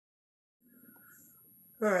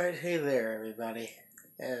Alright, hey there everybody,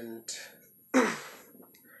 and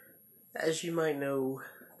as you might know,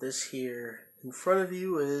 this here in front of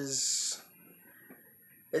you it's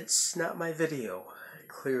not my video.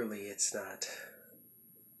 Clearly it's not.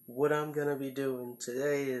 What I'm gonna be doing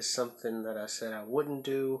today is something that I said I wouldn't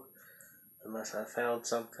do unless I found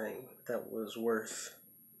something that was worth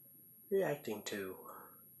reacting to.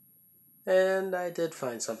 And I did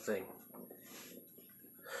find something.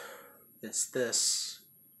 It's this.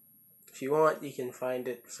 If you want, you can find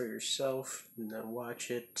it for yourself and then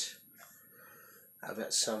watch it. I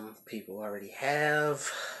bet some people already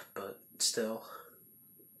have, but still.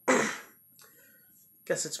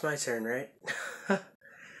 Guess it's my turn, right?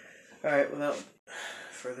 Alright, without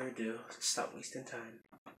further ado, let's stop wasting time.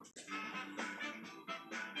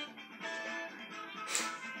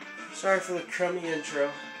 Sorry for the crummy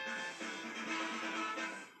intro.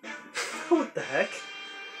 What the heck?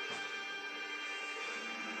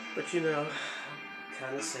 But you know, I'm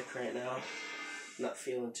kind of sick right now. Not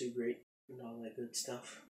feeling too great and all that good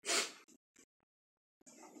stuff.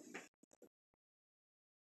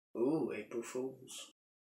 Ooh, April Fools.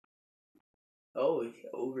 Oh,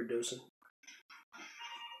 overdosing.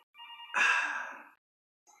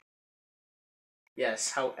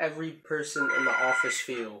 Yes, how every person in the office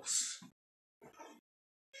feels.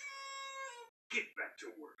 Get back to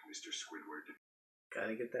work, Mr. Squidward.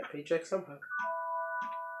 Gotta get that paycheck somehow.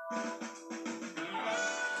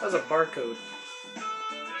 That was a barcode.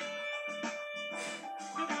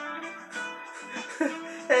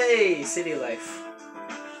 Hey, city life.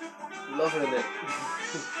 Loving it.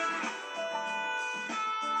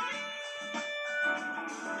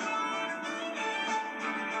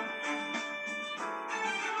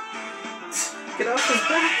 Get off his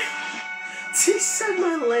back. He said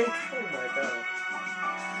my leg. Oh my god.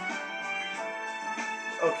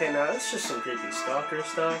 Okay, now it's just some creepy stalker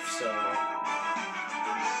stuff, so...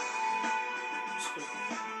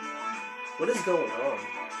 What is going on?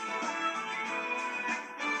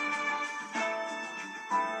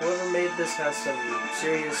 Whoever made this has some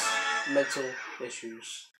serious mental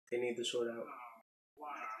issues they need to sort out.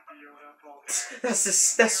 That's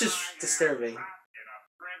just disturbing.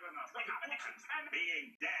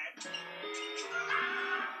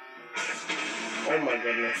 Oh my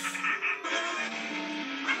goodness.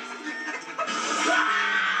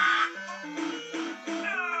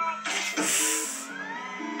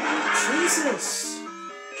 Jesus!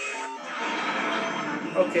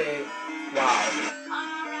 Okay, wow.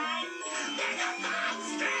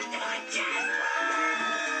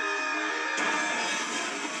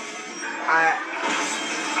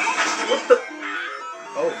 What the?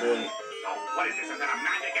 Oh boy. What is this? Is that a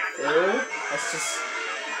magic act? Ew, that's just...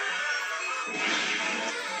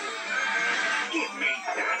 Give me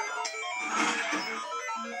that.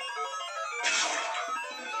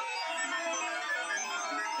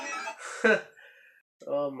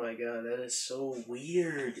 Oh my god, that is so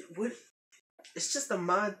weird. What? It's just a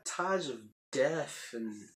montage of death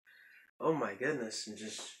and... Oh my goodness, and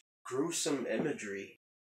just gruesome imagery.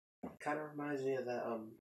 Kind of reminds me of that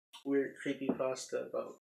weird creepypasta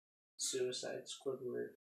about Suicide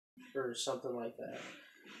Squidward or something like that.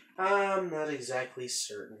 I'm not exactly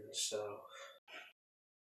certain, so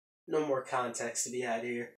no more context to be had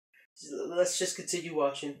here. Let's just continue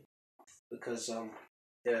watching because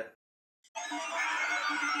yeah.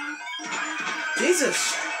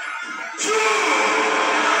 Jesus!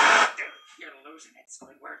 You're losing it,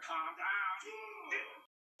 Squidward. Calm down.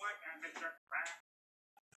 What, Mr. Krabs?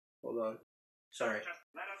 Hold on. Sorry. Just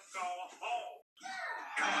let us go home.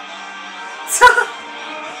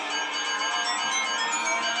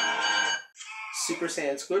 Super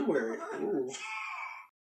Saiyan Squidward. Ooh.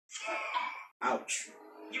 Ouch.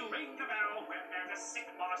 You ring the bell when there's a sick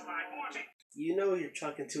boss like Morty. You know you're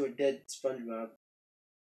talking to a dead Spongebob.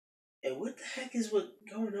 And what the heck is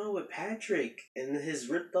going on with Patrick and his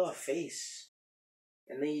ripped off face?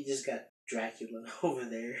 And then you just got Dracula over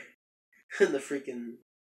there in the freaking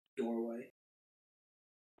doorway.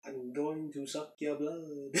 I'm going to suck your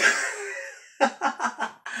blood.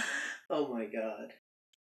 Oh my god.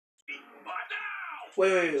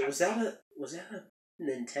 Wait, was that a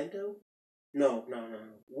Nintendo? No.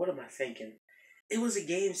 What am I thinking? It was a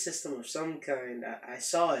game system of some kind. I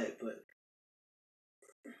saw it, but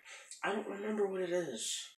I don't remember what it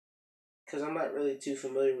is. Because I'm not really too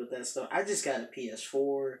familiar with that stuff. I just got a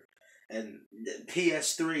PS4 and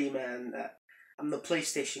PS3, man. I'm the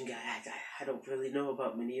PlayStation guy. I don't really know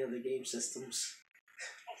about many other game systems.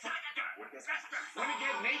 Wanna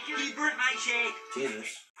get naked? He burnt my shake.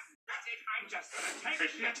 Jesus. That's it. I'm just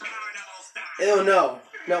gonna take it. Ew, no.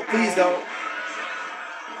 No, please don't.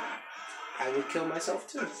 I would kill myself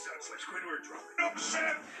too. That sounds like Squidward dropping up,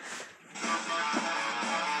 Sam.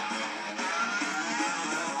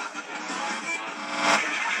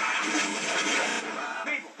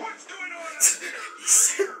 Mabel, what's going on? He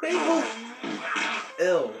said Mabel.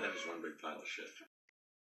 Ew. That is one big pile of shit.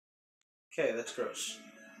 Okay, that's gross.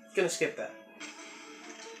 Gonna skip that.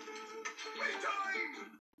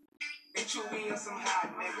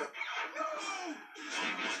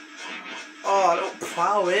 Oh, don't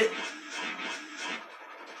plow it.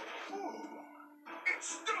 It's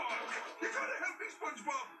stuck. You gotta help me,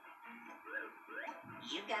 SpongeBob.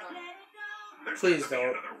 You gotta let it go. Please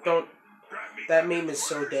don't. Don't. That meme is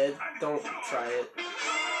so dead. Don't try it.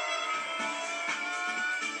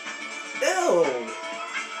 Ew.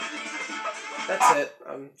 That's it.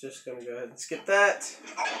 I'm just gonna go ahead and skip that.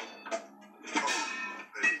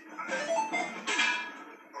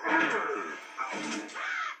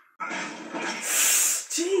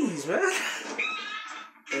 Jeez, man.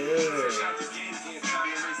 Ew.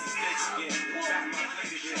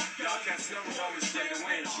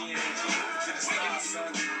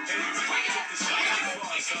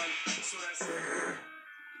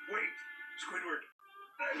 Wait, Squidward.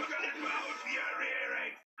 I'm gonna mouth your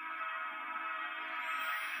earring.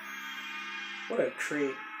 What a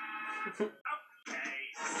creep.